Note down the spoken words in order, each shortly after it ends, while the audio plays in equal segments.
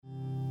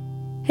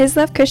His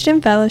Love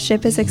Christian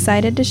Fellowship is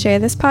excited to share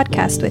this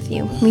podcast with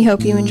you. We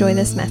hope you enjoy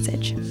this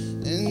message.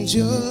 And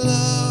your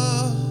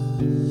love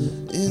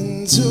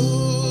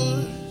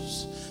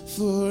endures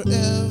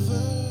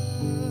forever.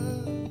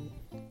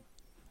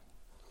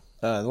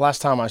 The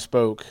last time I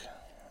spoke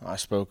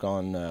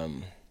on,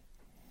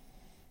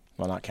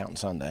 well, not counting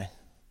Sunday,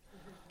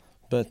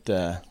 but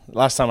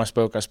last time I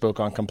spoke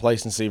on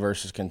complacency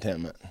versus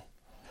contentment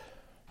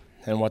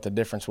and what the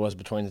difference was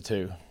between the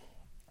two.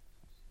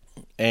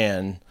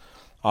 And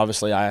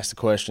obviously I asked the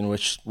question,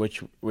 which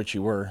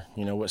you were,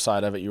 what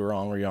side of it you were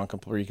on. Were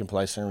you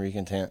complacent or were you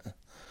content?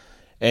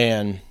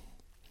 And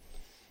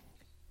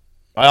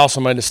I also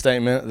made a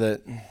statement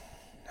that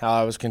how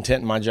I was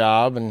content in my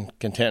job and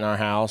content in our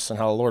house, and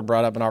how the Lord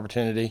brought up an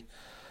opportunity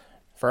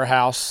for a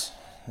house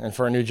and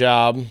for a new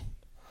job.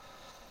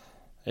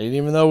 And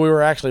even though we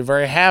were actually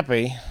very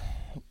happy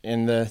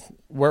in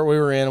where we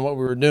were in and what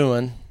we were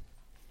doing,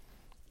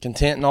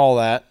 content and all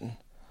that,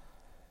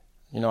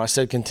 I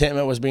said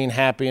contentment was being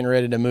happy and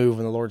ready to move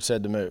when the Lord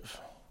said to move.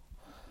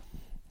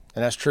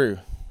 And that's true.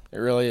 It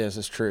really is.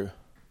 It's true.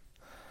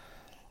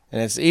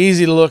 And it's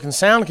easy to look and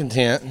sound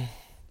content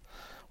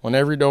when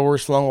every door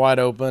is flung wide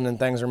open and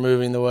things are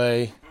moving the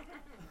way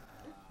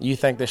you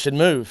think they should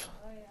move.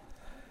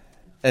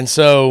 And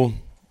so,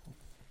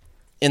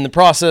 in the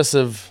process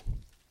of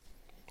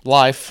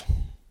life,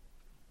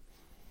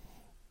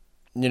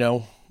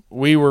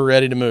 we were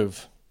ready to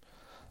move.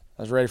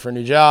 I was ready for a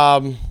new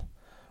job.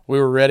 We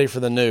were ready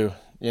for the new,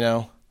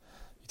 You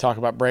talk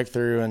about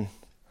breakthrough, and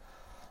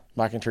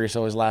Mike and Teresa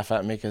always laugh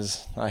at me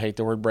because I hate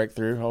the word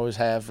breakthrough. I always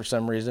have for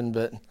some reason,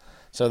 but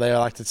so they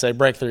like to say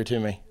breakthrough to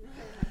me.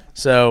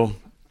 So,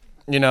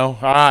 all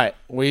right,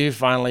 we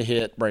finally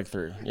hit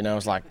breakthrough.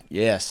 It's like,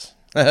 yes.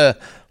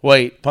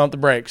 Wait, pump the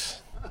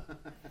brakes.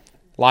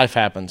 Life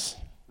happens.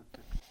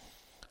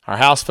 Our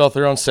house fell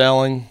through on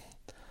selling.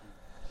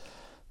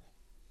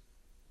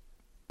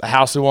 The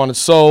house we wanted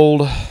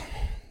sold.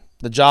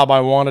 The job I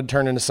wanted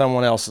turned into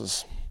someone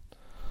else's.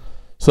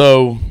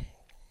 So,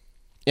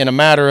 in a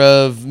matter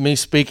of me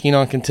speaking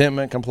on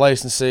contentment,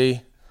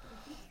 complacency,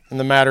 in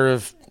the matter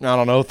of,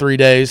 3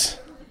 days,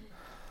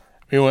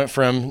 we went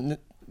from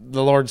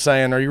the Lord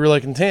saying, "Are you really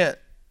content?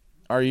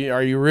 Are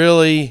you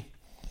really?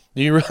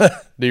 Do you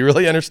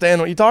really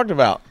understand what you talked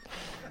about?"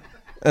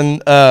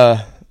 And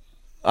I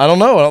don't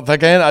know. I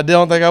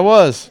don't think I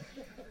was.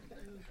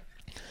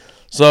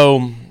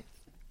 So,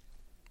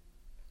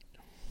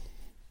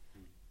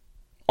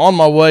 on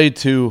my way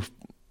to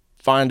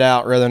find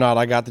out whether or not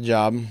I got the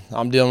job,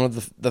 I'm dealing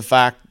with the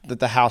fact that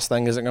the house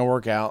thing isn't going to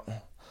work out.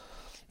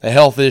 A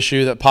health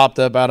issue that popped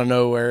up out of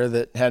nowhere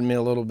that had me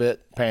a little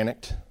bit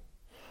panicked.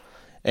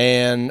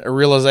 And a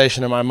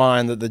realization in my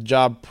mind that the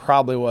job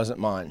probably wasn't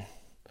mine.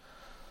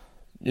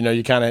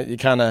 You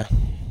kind of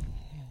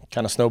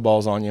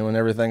snowballs on you when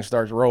everything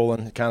starts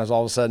rolling. It kind of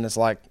all of a sudden it's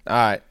like, all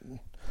right.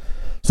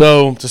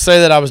 So to say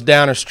that I was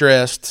down or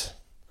stressed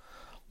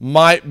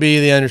might be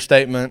the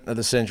understatement of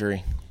the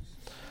century,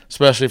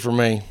 especially for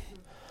me.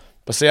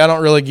 But see, I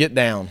don't really get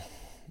down.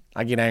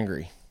 I get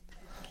angry.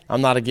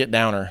 I'm not a get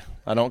downer.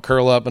 I don't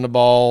curl up in a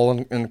ball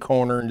in the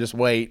corner and just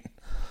wait.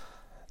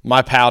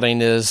 My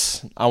pouting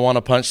is I want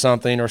to punch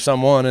something or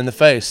someone in the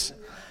face.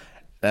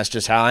 That's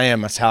just how I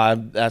am. That's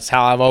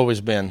how I've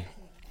always been.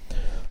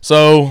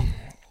 So,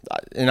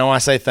 I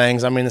say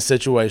things. I mean the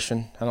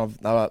situation. I'm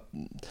not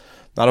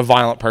a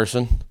violent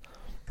person,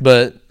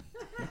 but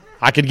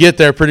I could get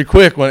there pretty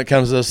quick when it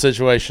comes to those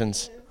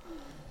situations.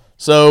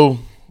 So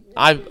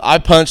I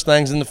punch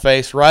things in the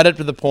face right up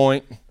to the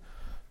point,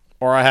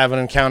 or I have an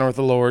encounter with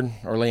the Lord,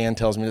 or Leanne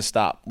tells me to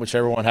stop,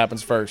 whichever one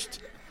happens first.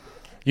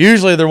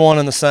 Usually they're one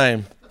and the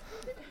same.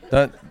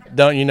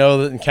 Don't you know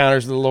that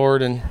encounters with the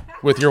Lord and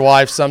with your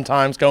wife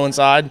sometimes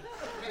coincide?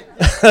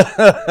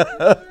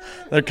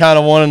 They're kind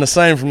of one and the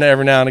same from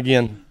every now and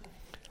again.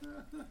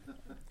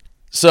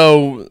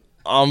 So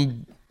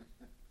I'm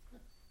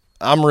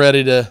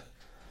ready to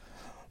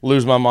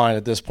lose my mind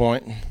at this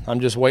point. I'm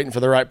just waiting for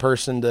the right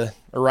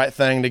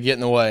thing to get in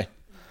the way.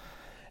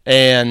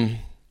 And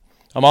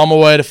I'm on my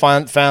way to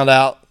found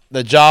out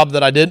the job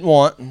that I didn't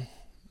want.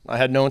 I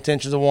had no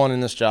intentions of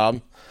wanting this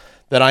job.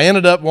 That I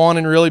ended up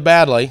wanting really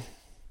badly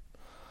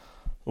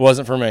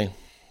wasn't for me.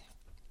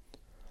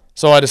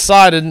 So I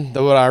decided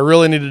that what I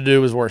really needed to do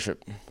was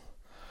worship.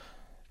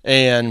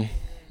 And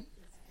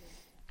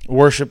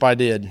worship I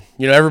did.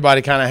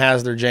 Everybody kind of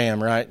has their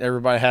jam, right?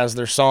 Everybody has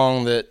their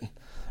song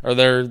or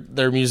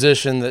their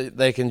musician that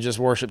they can just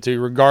worship to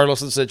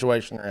regardless of the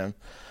situation they're in.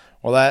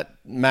 Well, that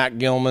Mac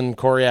Gilman,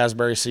 Corey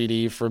Asbury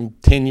CD from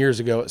 10 years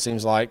ago, it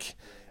seems like,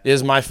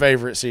 is my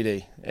favorite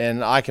CD.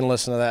 And I can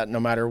listen to that no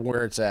matter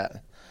where it's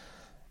at.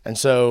 And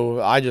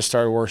so I just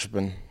started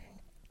worshiping.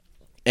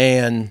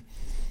 And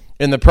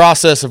in the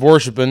process of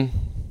worshiping,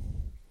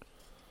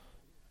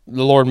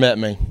 the Lord met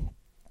me.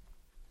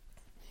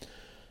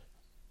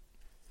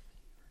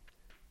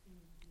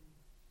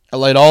 I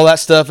laid all that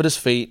stuff at his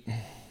feet,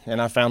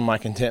 and I found my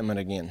contentment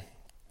again.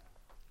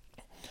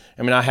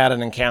 I had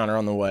an encounter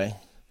on the way.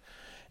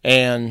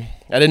 And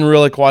I didn't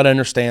really quite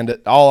understand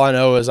it. All I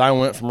know is I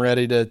went from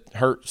ready to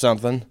hurt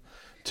something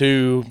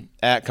to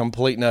at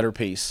complete and utter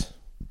peace.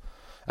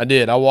 I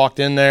did. I walked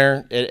in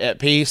there at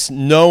peace,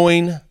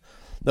 knowing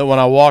that when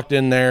I walked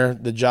in there,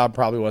 the job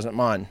probably wasn't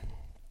mine.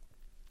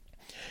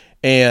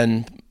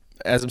 And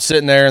as I'm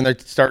sitting there and they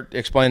start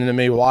explaining to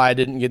me why I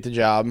didn't get the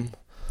job,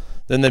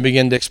 then they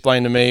begin to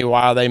explain to me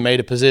why they made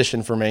a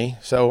position for me.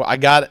 So I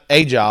got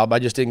a job. I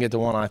just didn't get the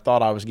one I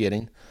thought I was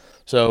getting.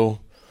 So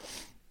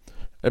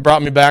it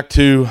brought me back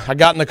to, I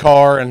got in the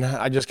car and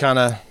I just kind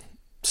of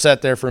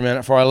sat there for a minute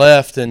before I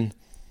left, and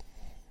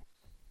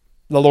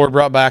the Lord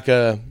brought back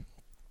a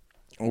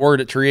word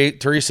that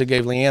Teresa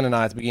gave Leanne and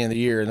I at the beginning of the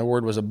year, and the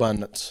word was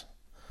abundance.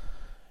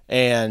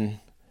 And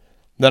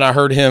then I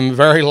heard him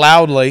very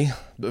loudly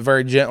but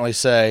very gently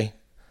say,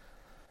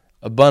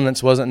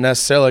 abundance wasn't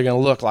necessarily going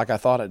to look like I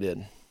thought it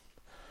did.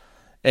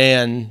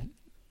 And,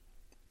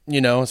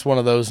 it's one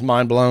of those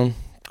mind blown.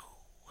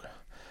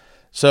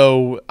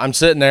 So I'm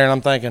sitting there and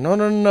I'm thinking,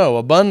 no.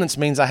 Abundance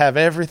means I have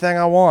everything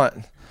I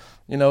want.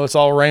 It's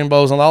all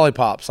rainbows and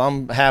lollipops.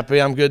 I'm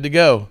happy. I'm good to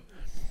go.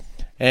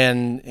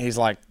 And he's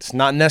like, it's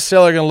not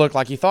necessarily going to look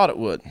like you thought it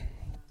would.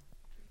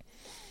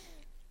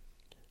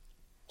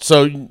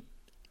 So,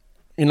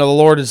 the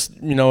Lord is,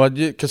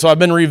 so I've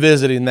been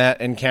revisiting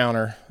that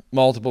encounter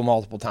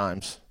multiple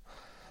times.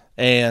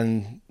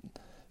 And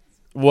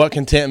what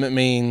contentment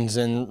means,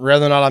 and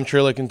whether or not I'm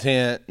truly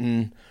content.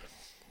 And,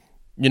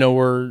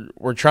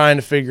 we're trying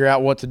to figure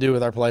out what to do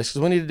with our place,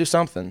 because we need to do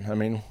something. I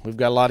mean, we've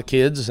got a lot of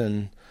kids,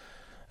 and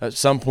at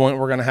some point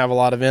we're going to have a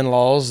lot of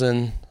in-laws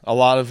and a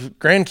lot of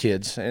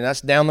grandkids, and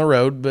that's down the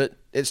road, but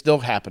it's still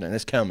happening.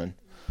 It's coming.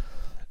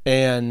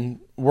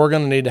 And we're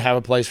going to need to have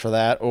a place for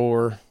that,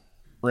 or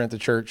rent the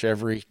church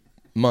every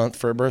month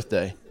for a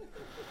birthday.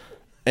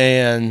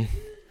 And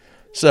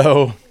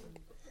so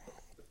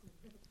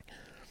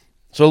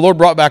the Lord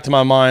brought back to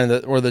my mind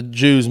that where the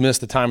Jews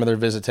missed the time of their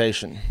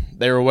visitation.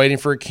 They were waiting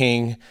for a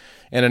king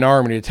and an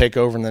army to take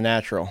over in the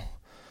natural,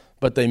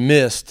 but they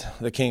missed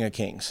the King of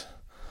Kings.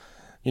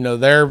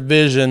 Their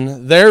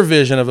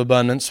vision of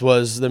abundance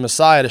was the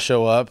Messiah to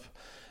show up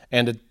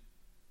and to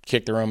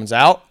kick the Romans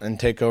out and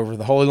take over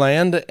the Holy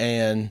Land,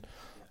 and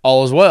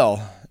all is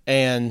well.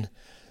 And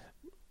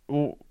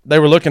they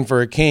were looking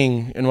for a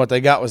king, and what they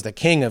got was the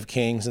King of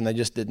Kings, and they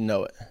just didn't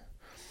know it.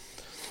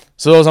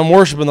 So as I'm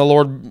worshiping, the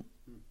Lord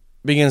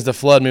begins to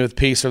flood me with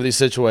peace over these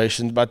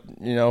situations. But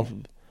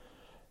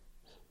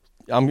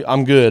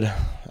I'm good.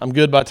 I'm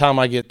good by the time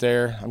I get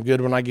there. I'm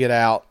good when I get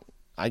out.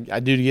 I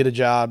do get a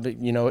job.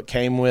 It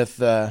came with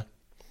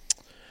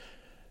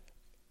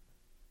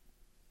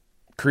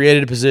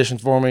created a position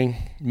for me.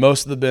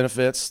 Most of the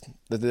benefits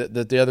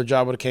that the other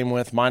job would have came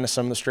with, minus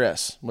some of the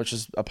stress, which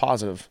is a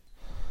positive.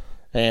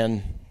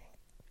 And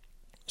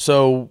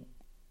so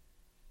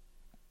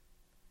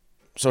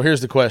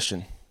here's the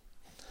question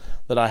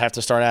that I have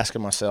to start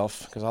asking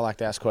myself, because I like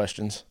to ask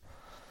questions.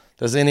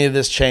 Does any of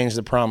this change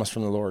the promise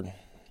from the Lord?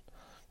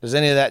 Does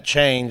any of that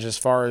change as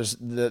far as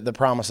the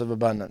promise of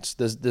abundance?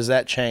 Does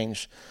that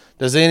change?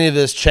 Does any of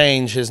this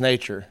change his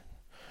nature?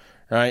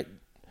 Right?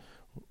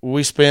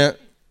 We spent,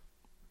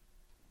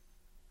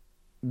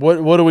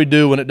 what do we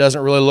do when it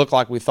doesn't really look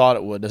like we thought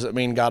it would? Does it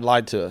mean God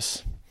lied to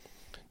us?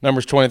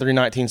 Numbers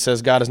 23:19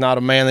 says, God is not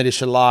a man that he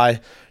should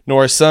lie,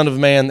 nor a son of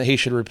man that he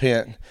should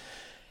repent.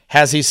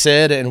 Has he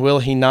said, and will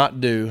he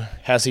not do?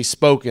 Has he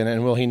spoken,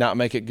 and will he not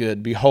make it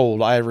good?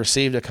 Behold, I have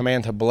received a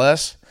command to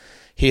bless.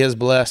 He has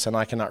blessed, and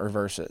I cannot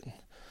reverse it.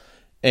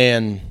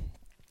 And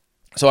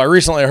so I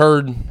recently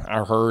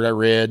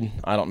read,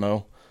 I don't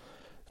know,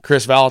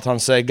 Chris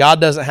Vallotton say,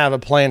 God doesn't have a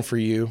plan for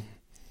you.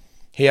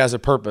 He has a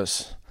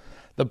purpose.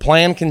 The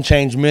plan can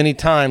change many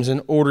times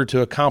in order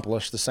to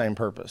accomplish the same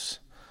purpose.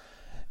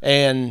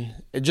 And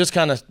it just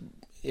kind of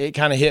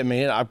hit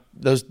me.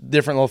 Those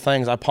different little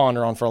things I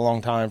ponder on for a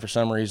long time for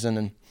some reason,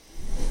 and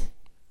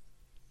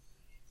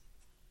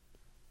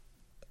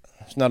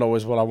it's not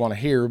always what I want to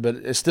hear, but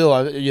it's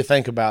still, you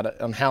think about it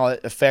and how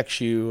it affects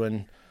you.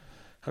 And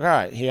all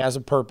right, he has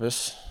a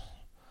purpose,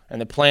 and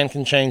the plan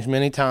can change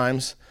many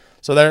times.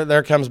 So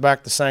there comes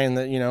back the saying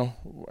that,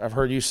 I've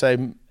heard you say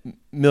a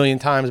million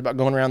times about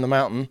going around the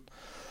mountain.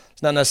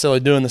 It's not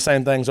necessarily doing the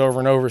same things over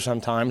and over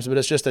sometimes, but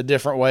it's just a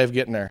different way of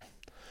getting there.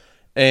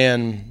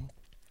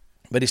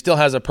 But he still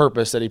has a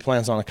purpose that he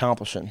plans on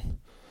accomplishing.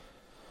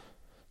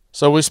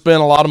 So we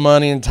spent a lot of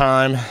money and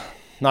time,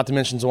 not to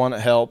mention the one that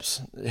helped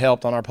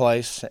on our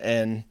place.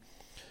 And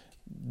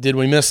did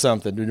we miss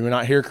something? Did we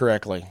not hear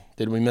correctly?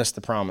 Did we miss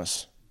the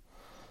promise?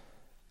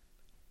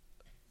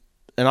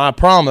 And I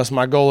promise,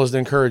 my goal is to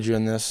encourage you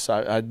in this.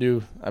 I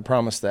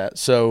promise that.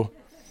 So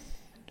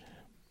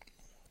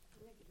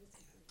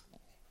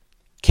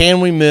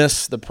can we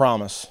miss the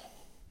promise?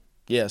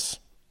 Yes.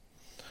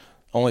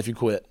 Only if you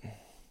quit.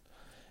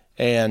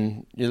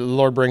 And the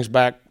Lord brings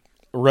back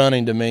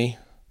running to me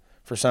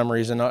for some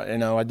reason.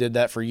 I did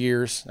that for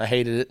years. I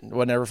hated it. It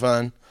wasn't ever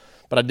fun,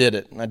 but I did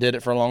it. I did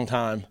it for a long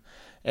time.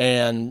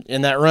 And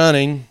in that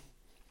running,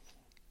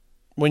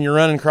 when you're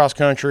running cross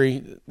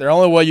country, the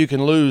only way you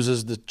can lose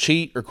is to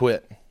cheat or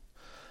quit.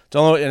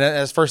 And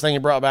that's the first thing he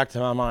brought back to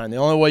my mind. The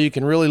only way you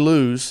can really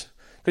lose,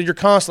 because you're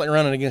constantly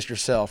running against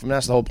yourself. I mean,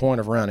 that's the whole point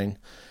of running,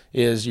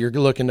 is you're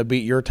looking to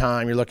beat your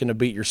time. You're looking to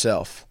beat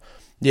yourself.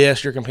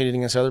 Yes, you're competing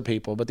against other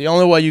people, but the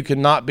only way you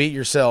can not beat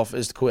yourself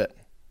is to quit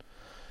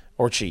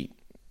or cheat.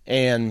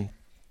 And,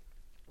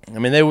 I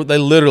mean, they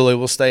literally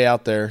will stay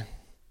out there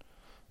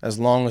as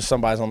long as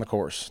somebody's on the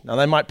course. Now,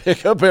 they might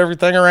pick up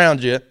everything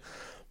around you,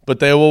 but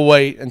they will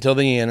wait until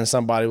the end and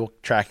somebody will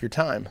track your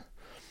time.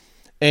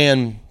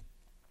 And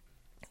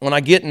when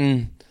I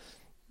think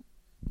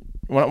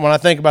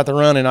about the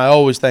running, I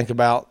always think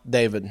about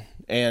David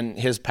and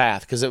his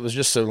path, because it was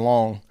just so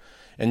long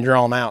and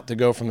drawn out to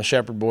go from the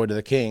shepherd boy to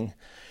the king.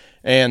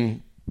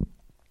 And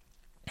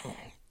 1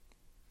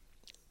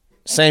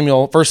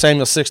 Samuel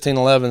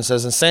 16:11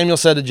 says, "And Samuel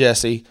said to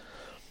Jesse,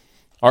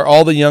 'Are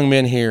all the young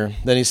men here?'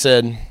 Then he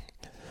said,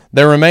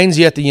 'There remains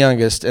yet the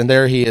youngest, and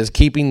there he is,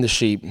 keeping the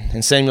sheep.'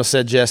 And Samuel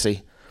said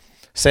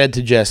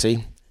to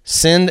Jesse,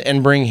 'Send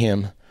and bring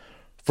him,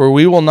 for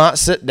we will not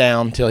sit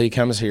down till he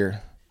comes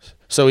here.'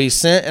 So he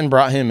sent and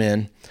brought him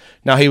in.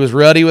 Now he was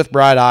ruddy with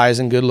bright eyes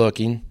and good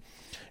looking.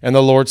 And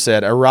the Lord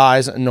said,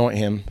 'Arise, anoint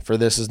him, for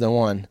this is the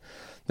one.'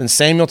 Then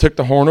Samuel took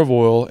the horn of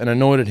oil and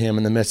anointed him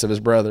in the midst of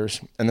his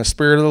brothers. And the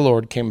Spirit of the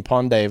Lord came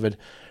upon David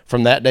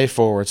from that day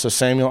forward. So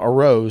Samuel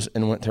arose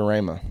and went to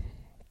Ramah."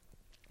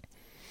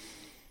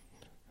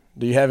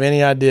 Do you have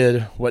any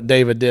idea what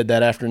David did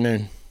that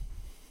afternoon?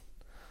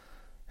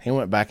 He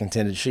went back and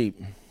tended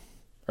sheep.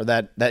 Or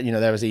that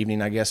was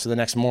evening, I guess. So the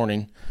next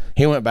morning,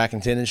 he went back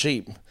and tended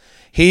sheep.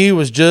 He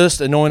was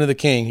just anointed the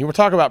king. We're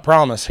talking about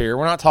promise here.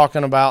 We're not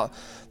talking about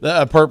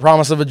a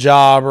promise of a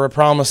job or a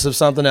promise of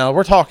something else.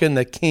 We're talking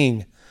the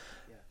king.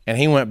 And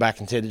he went back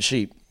and tended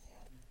sheep.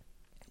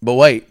 But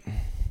wait.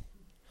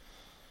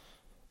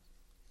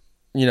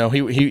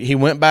 He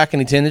went back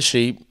and he tended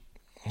sheep.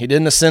 He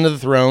didn't ascend to the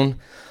throne.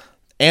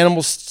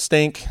 Animals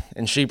stink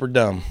and sheep are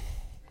dumb.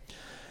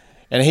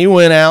 And he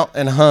went out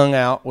and hung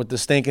out with the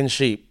stinking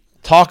sheep.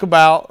 Talk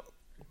about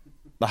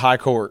the high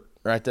court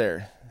right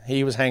there.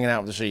 He was hanging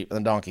out with the sheep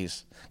and the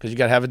donkeys, because you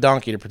got to have a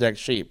donkey to protect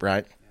sheep,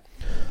 right?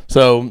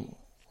 So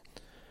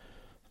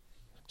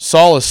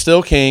Saul is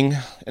still king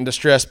and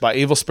distressed by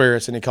evil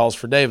spirits, and he calls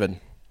for David.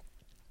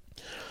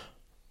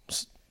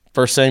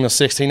 1 Samuel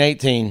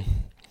 16:18.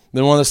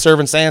 Then one of the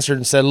servants answered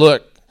and said,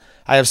 "Look,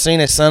 I have seen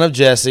a son of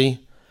Jesse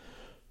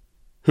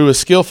who is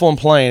skillful in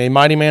playing, a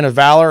mighty man of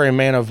valor, a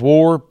man of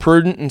war,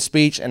 prudent in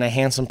speech, and a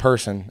handsome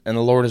person, and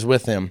the Lord is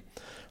with him."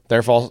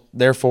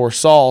 Therefore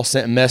Saul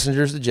sent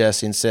messengers to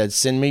Jesse and said,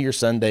 "Send me your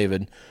son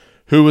David,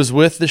 who was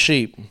with the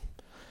sheep."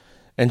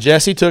 And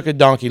Jesse took a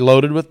donkey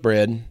loaded with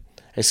bread,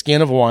 a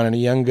skin of wine, and a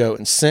young goat,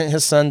 and sent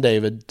his son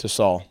David to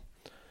Saul.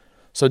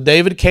 So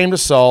David came to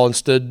Saul and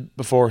stood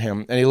before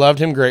him, and he loved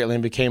him greatly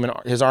and became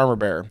his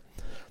armor-bearer.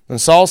 Then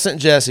Saul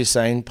sent Jesse,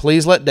 saying,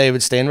 "Please let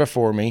David stand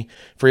before me,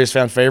 for he has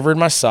found favor in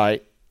my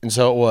sight." And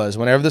so it was,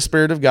 whenever the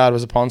Spirit of God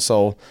was upon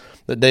Saul,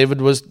 that David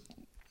would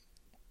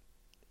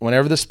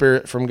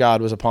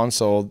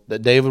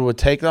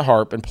take the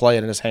harp and play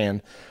it in his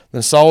hand.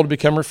 Then Saul would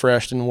become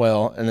refreshed and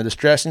well, and the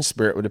distressing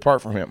spirit would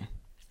depart from him.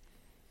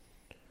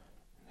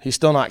 He's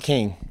still not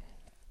king.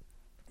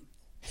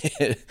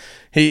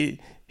 He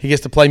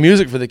gets to play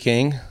music for the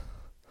king,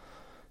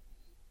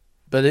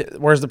 but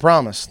where's the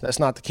promise? That's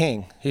not the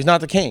king. He's not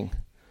the king.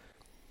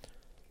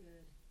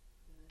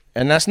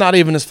 And that's not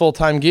even his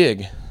full-time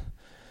gig.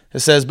 It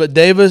says, "But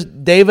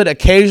David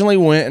occasionally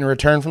went and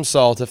returned from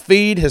Saul to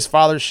feed his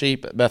father's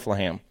sheep at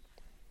Bethlehem."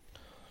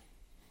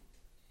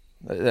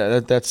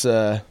 That's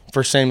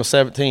 1 Samuel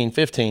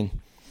 17:15.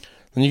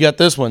 Then you got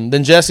this one.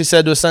 Then Jesse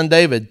said to his son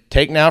David,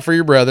 "Take now for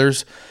your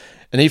brothers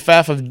an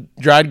ephah of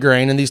dried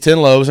grain and these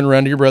 10 loaves, and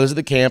run to your brothers at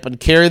the camp, and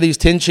carry these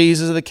 10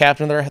 cheeses of the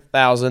captain of their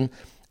 1,000,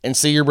 and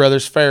see your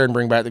brothers fare, and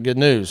bring back the good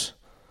news."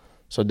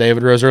 So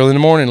David rose early in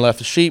the morning and left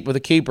the sheep with a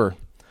keeper,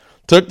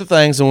 took the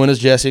things, and went as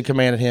Jesse had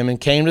commanded him,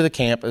 and came to the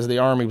camp as the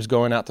army was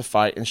going out to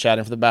fight and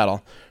shouting for the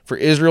battle. For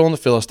Israel and the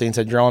Philistines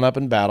had drawn up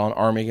in battle,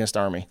 army against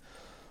army.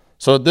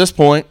 So at this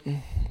point,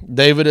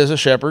 David is a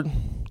shepherd,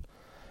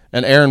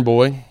 an errand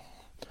boy,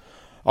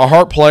 a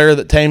harp player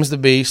that tames the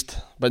beast,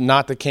 but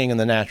not the king in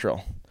the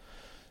natural.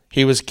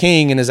 He was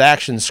king, and his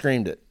actions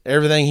screamed it.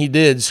 Everything he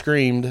did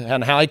screamed,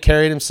 and how he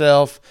carried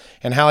himself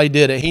and how he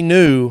did it. He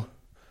knew,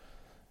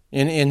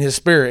 in his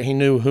spirit, he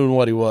knew who and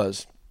what he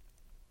was.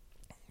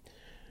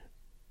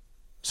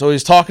 So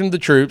he's talking to the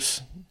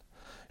troops,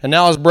 and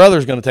now his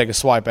brother's going to take a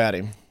swipe at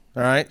him.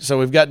 All right, so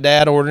we've got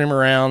Dad ordering him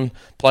around,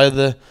 play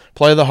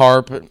the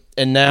harp,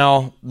 and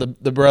now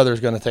the brother's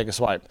going to take a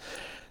swipe.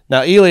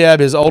 Now Eliab,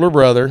 his oldest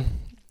brother,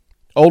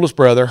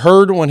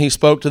 heard when he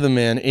spoke to the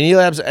men, and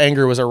Eliab's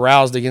anger was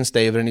aroused against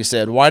David, and he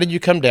said, "Why did you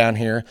come down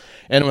here,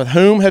 and with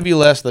whom have you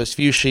left those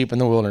few sheep in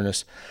the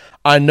wilderness?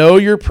 I know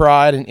your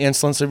pride and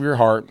insolence of your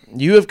heart.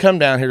 You have come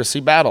down here to see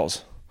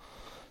battles."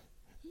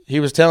 He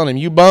was telling him,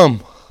 "You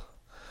bum.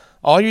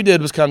 All you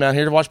did was come down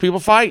here to watch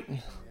people fight."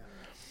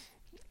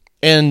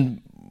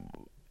 And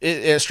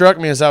it struck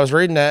me as I was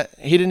reading that,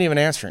 he didn't even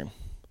answer him.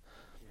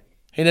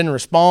 He didn't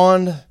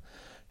respond.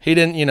 He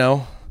didn't,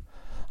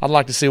 I'd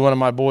like to see one of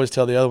my boys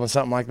tell the other one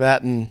something like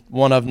that and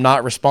one of them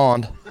not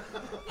respond.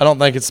 I don't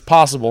think it's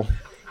possible.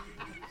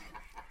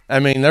 I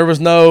mean, there was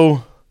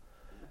nothing.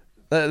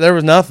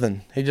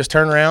 He just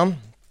turned around,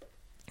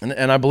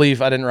 and I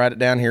believe, I didn't write it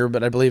down here,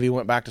 but I believe he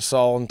went back to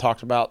Saul and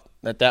talked about,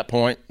 at that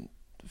point,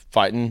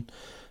 fighting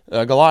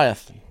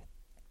Goliath.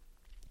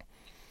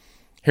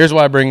 Here's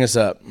why I bring this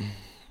up.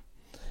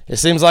 It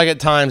seems like at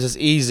times it's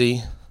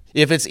easy.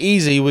 If it's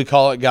easy, we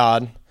call it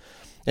God.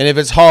 And if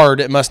it's hard,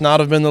 it must not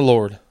have been the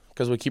Lord,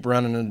 because we keep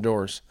running into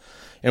doors.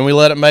 And we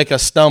let it make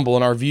us stumble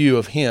in our view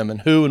of him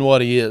and who and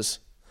what he is.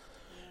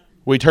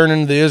 We turn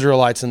into the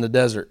Israelites in the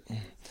desert.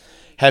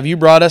 Have you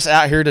brought us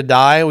out here to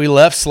die? We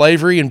left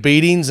slavery and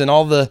beatings and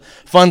all the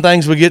fun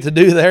things we get to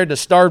do there to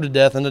starve to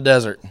death in the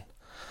desert.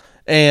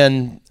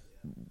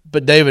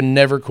 But David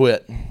never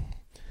quit.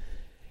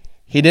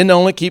 He didn't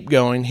only keep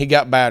going, he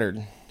got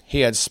battered. He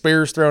had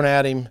spears thrown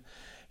at him.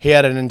 He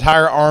had an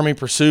entire army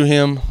pursue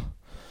him.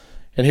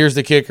 And here's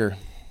the kicker.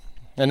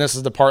 And this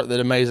is the part that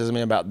amazes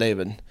me about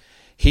David.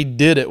 He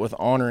did it with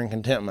honor and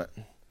contentment.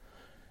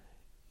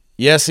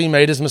 Yes, he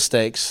made his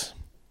mistakes,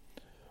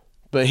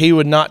 but he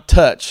would not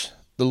touch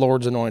the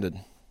Lord's anointed.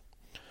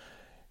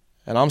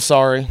 And I'm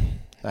sorry,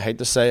 I hate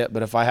to say it,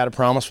 but if I had a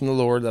promise from the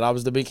Lord that I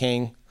was to be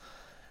king,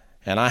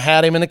 and I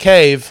had him in a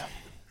cave,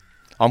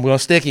 I'm going to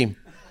stick him.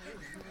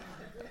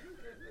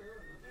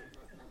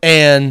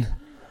 And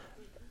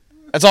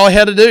that's all he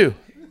had to do.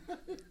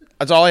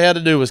 That's all he had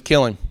to do was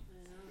kill him.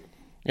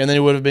 And then he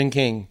would have been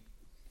king.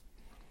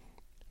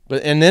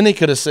 And then he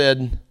could have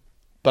said,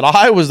 but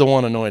I was the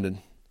one anointed.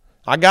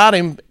 I got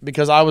him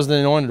because I was the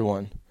anointed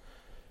one.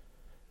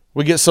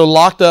 We get so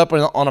locked up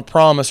on a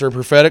promise or a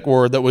prophetic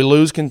word that we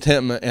lose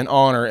contentment and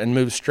honor and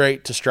move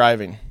straight to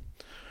striving,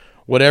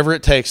 whatever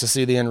it takes to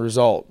see the end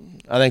result.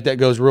 I think that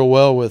goes real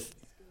well with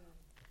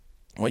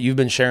what you've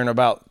been sharing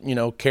about,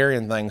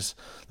 carrying things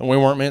that we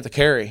weren't meant to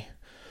carry.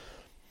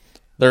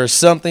 There is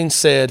something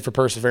said for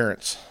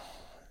perseverance,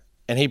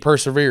 and he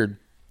persevered.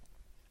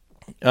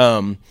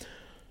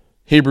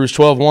 Hebrews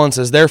 12:1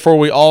 says, therefore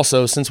we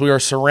also, since we are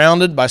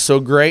surrounded by so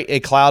great a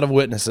cloud of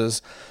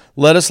witnesses,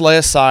 let us lay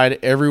aside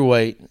every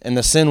weight and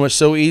the sin which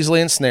so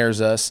easily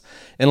ensnares us,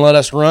 and let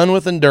us run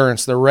with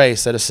endurance the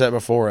race that is set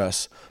before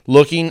us,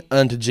 looking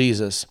unto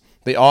Jesus,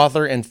 the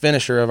author and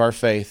finisher of our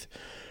faith,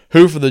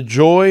 who for the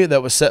joy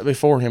that was set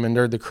before him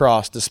endured the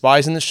cross,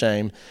 despising the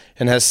shame,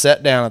 and has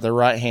sat down at the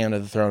right hand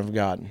of the throne of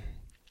God.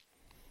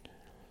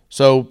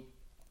 So,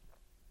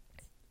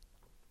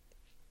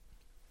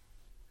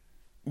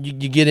 you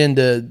get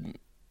into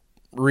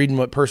reading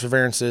what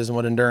perseverance is and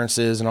what endurance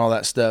is and all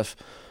that stuff.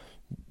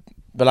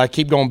 But I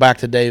keep going back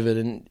to David,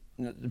 and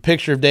the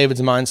picture of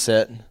David's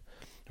mindset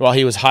while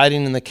he was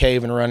hiding in the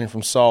cave and running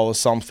from Saul is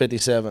Psalm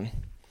 57.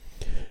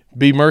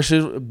 Be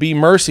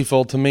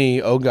merciful to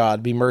me, O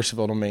God, be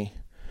merciful to me.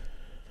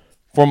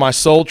 For my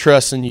soul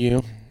trusts in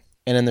you,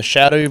 and in the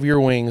shadow of your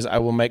wings I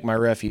will make my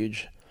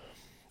refuge.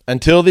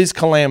 Until these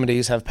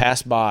calamities have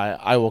passed by,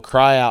 I will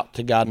cry out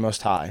to God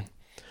Most High.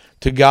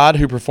 To God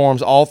who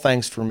performs all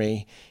things for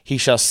me, he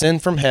shall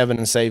send from heaven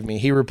and save me.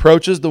 He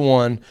reproaches the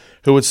one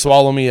who would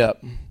swallow me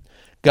up.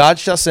 God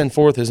shall send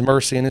forth his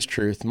mercy and his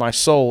truth. My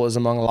soul is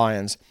among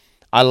lions.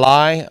 I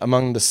lie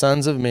among the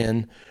sons of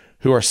men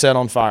who are set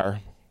on fire,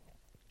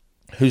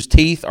 whose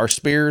teeth are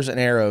spears and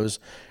arrows,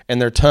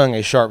 and their tongue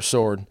a sharp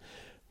sword.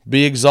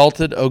 Be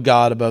exalted, O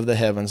God, above the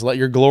heavens. Let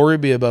your glory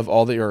be above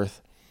all the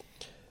earth.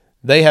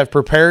 They have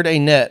prepared a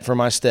net for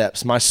my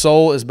steps. My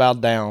soul is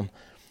bowed down.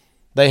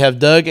 They have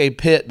dug a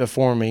pit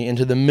before me.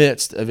 Into the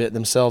midst of it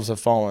themselves have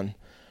fallen.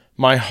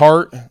 My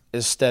heart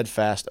is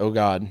steadfast, O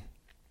God.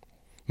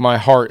 My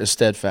heart is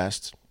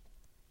steadfast.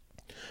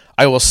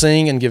 I will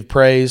sing and give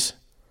praise.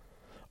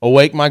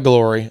 Awake my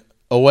glory.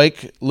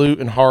 Awake lute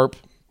and harp.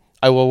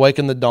 I will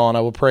awaken the dawn.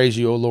 I will praise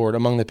you, O Lord,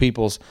 among the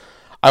peoples.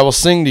 I will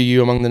sing to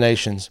you among the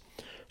nations.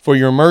 For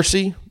your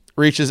mercy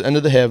reaches unto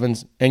the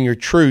heavens, and your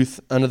truth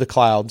unto the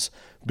clouds.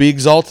 Be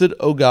exalted,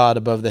 O God,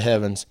 above the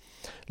heavens.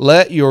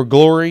 Let your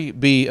glory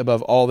be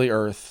above all the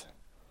earth.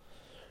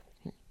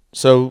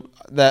 So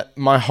that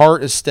my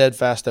heart is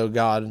steadfast, O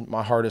God.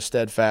 My heart is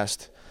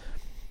steadfast.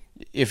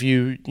 If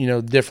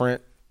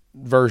different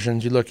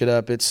versions, you look it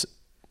up, it's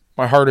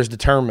my heart is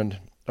determined,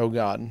 O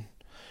God.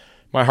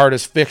 My heart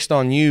is fixed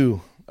on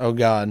you, O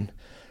God.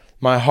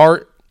 My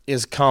heart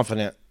is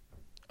confident,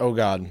 O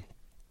God.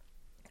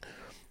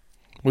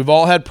 We've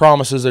all had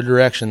promises or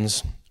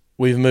directions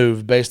we've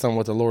moved based on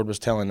what the Lord was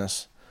telling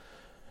us.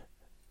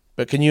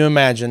 But can you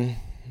imagine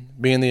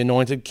being the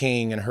anointed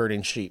king and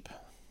herding sheep,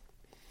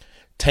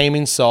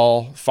 taming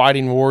Saul,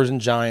 fighting wars and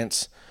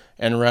giants,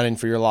 and running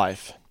for your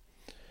life?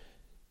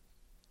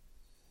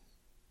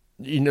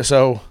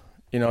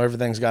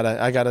 Everything's got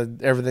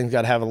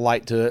to have a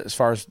light to it as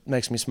far as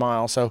makes me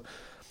smile. So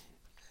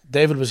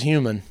David was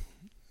human,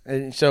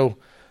 and so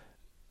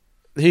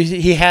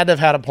he had to have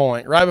had a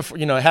point right before.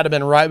 It had to have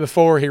been right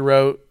before he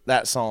wrote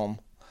that psalm.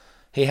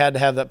 He had to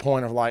have that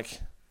point of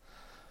like,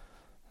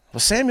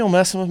 was Samuel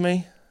messing with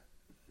me?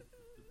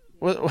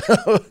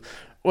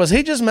 Was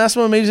he just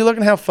messing with me? Was he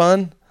looking to have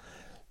fun?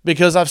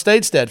 because I've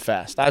stayed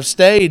steadfast. I've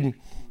stayed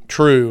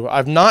true.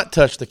 I've not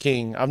touched the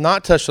King. I've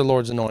not touched the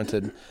Lord's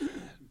anointed.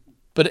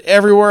 But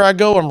everywhere I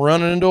go, I'm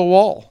running into a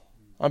wall.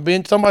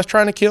 Somebody's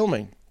trying to kill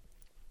me.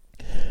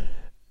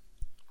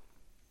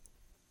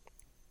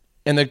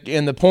 And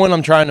the point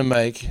I'm trying to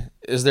make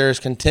is there is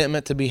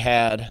contentment to be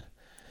had.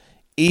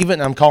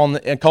 Even I'm calling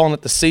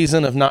it the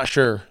season of not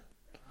sure.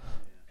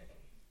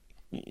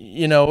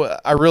 You know,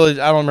 I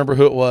don't remember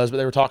who it was, but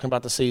they were talking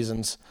about the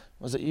seasons.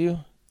 Was it you,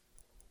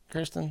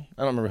 Kristen?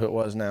 I don't remember who it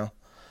was now,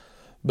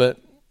 but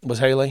it was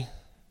Haley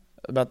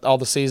about all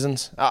the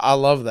seasons. I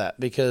love that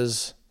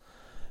because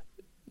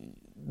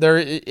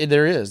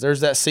there's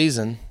that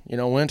season. You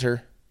know,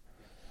 winter.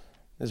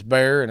 It's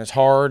bare and it's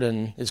hard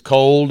and it's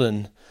cold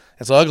and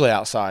it's ugly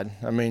outside.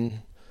 I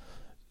mean,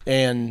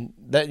 and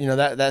that, you know,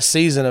 that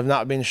season of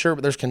not being sure,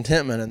 but there's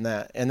contentment in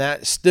that. And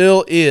that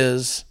still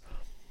is,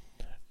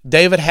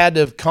 David had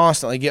to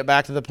constantly get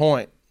back to the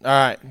point. All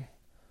right,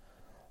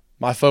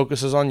 my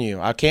focus is on you.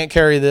 I can't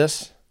carry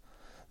this.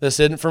 This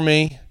isn't for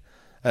me.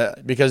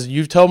 Because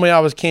you've told me I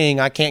was king,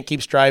 I can't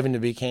keep striving to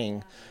be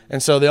king.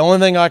 And so the only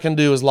thing I can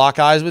do is lock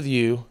eyes with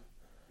you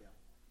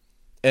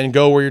and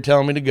go where you're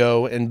telling me to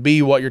go and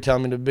be what you're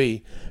telling me to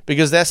be.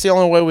 Because that's the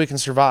only way we can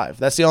survive.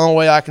 That's the only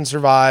way I can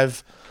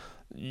survive.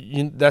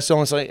 That's the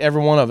only way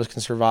every one of us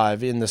can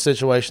survive in the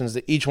situations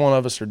that each one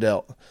of us are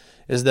dealt,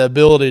 is the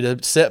ability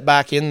to sit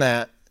back in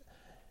that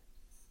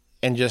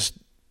and just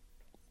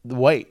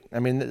wait. I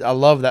mean, I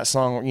love that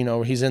song, you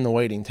know, he's in the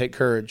waiting. Take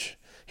courage.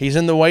 He's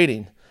in the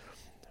waiting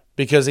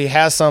because he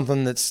has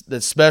something that's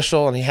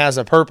special and he has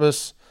a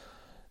purpose,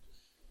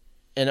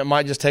 and it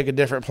might just take a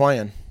different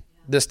plan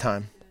this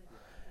time.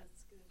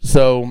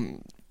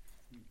 So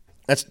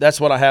that's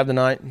what I have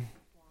tonight.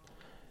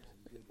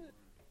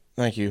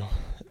 Thank you.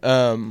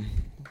 I'm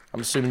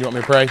assuming you want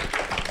me to pray.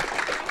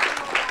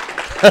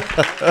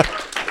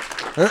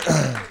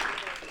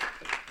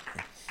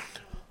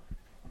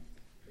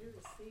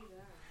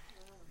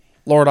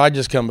 Lord, I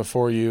just come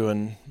before you,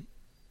 and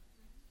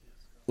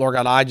Lord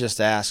God, I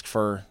just ask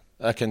for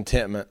a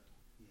contentment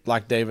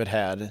like David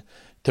had,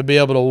 to be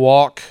able to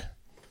walk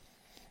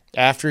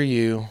after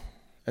you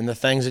and the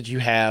things that you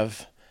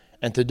have,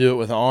 and to do it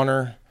with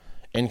honor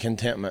and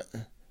contentment.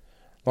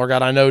 Lord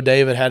God, I know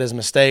David had his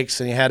mistakes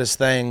and he had his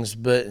things,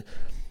 but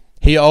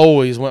he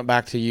always went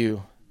back to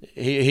you.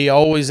 He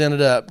always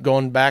ended up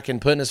going back and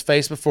putting his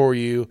face before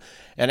you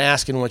and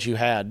asking what you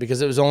had,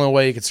 because it was the only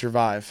way he could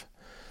survive.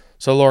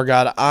 So, Lord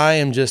God, I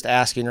am just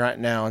asking right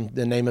now in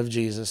the name of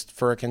Jesus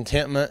for a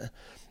contentment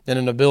and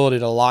an ability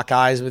to lock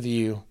eyes with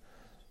you,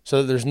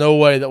 so that there's no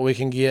way that we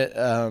can get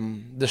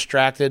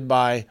distracted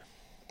by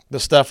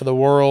the stuff of the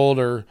world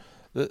or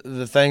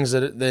the things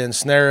that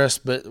ensnare us,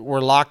 but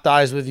we're locked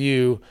eyes with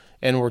you,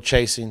 and we're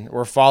chasing.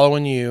 We're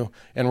following you,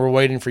 and we're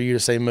waiting for you to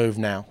say, move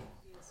now.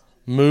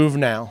 Move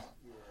now.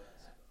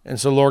 And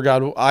so, Lord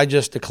God, I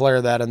just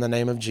declare that in the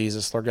name of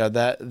Jesus, Lord God,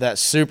 that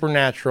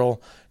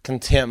supernatural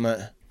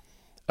contentment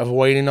of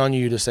waiting on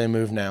you to say,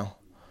 move now.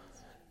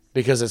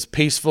 Because it's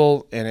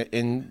peaceful, and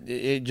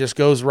it just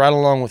goes right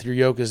along with your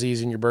yoke is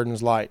easy and your burden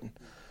is light.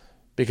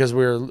 Because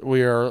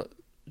we are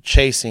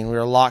chasing, we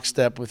are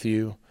lockstep with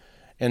you,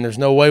 and there's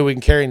no way we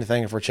can carry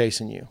anything if we're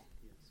chasing you.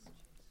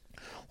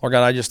 Lord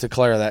God, I just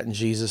declare that in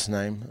Jesus'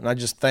 name. And I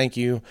just thank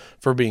you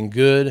for being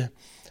good,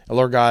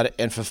 Lord God,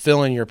 and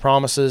fulfilling your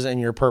promises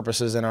and your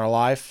purposes in our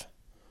life.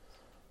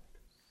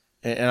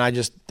 And I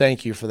just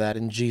thank you for that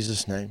in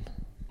Jesus' name.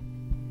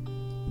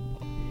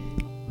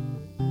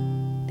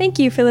 Thank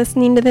you for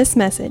listening to this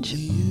message.